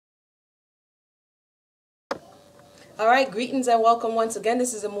All right, greetings and welcome once again.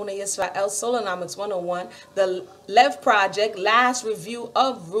 This is Amuna Yisrael, SOULONOMiCS 101, the LEV project, last review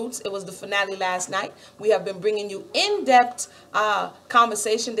of Roots. It was the finale last night. We have been bringing you in-depth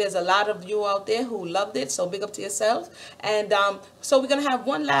conversation. There's a lot of you out there who loved it, so big up to yourselves. And so we're going to have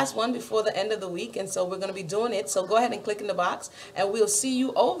one last one before the end of the week, and so we're going to be doing it. So go ahead and click in the box, and we'll see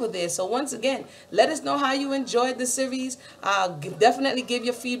you over there. So once again, let us know how you enjoyed the series. Definitely give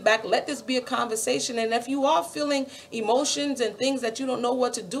your feedback. Let this be a conversation, and if you are feeling emotions and things that you don't know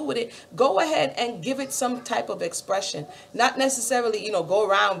what to do with it, go ahead and give it some type of expression. Not necessarily, go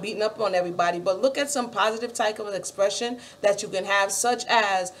around beating up on everybody, but look at some positive type of expression that you can have, such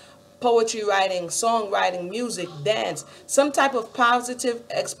as poetry writing, songwriting, music, dance, some type of positive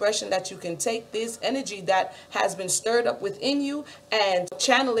expression that you can take this energy that has been stirred up within you and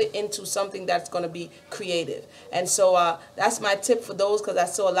channel it into something that's going to be creative. And so that's my tip for those, because I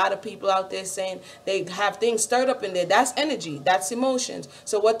saw a lot of people out there saying they have things stirred up in there. That's energy, that's emotions.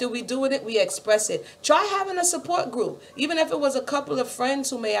 So what do we do with it? We express it. Try having a support group, even if it was a couple of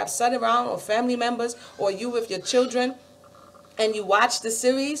friends who may have sat around, or family members, or you with your children, and you watch the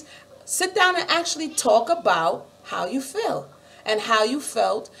series. Sit down and actually talk about how you feel and how you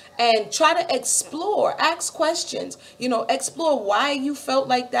felt, and try to explore, ask questions, explore why you felt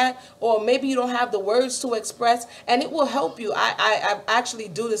like that, or maybe you don't have the words to express, and it will help you. I actually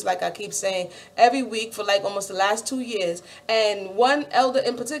do this, like I keep saying, every week for like almost the last 2 years. And one elder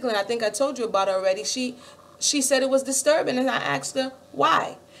in particular, and I think I told you about her already, she said it was disturbing, and I asked her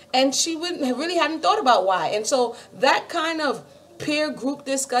why, and she really hadn't thought about why. And so that kind of peer group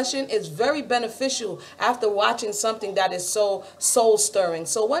discussion is very beneficial after watching something that is so soul stirring.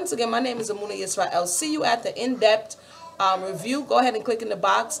 So once again, my name is Amuna Yisrael. See you at the in-depth review. Go ahead and click in the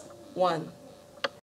box. 1.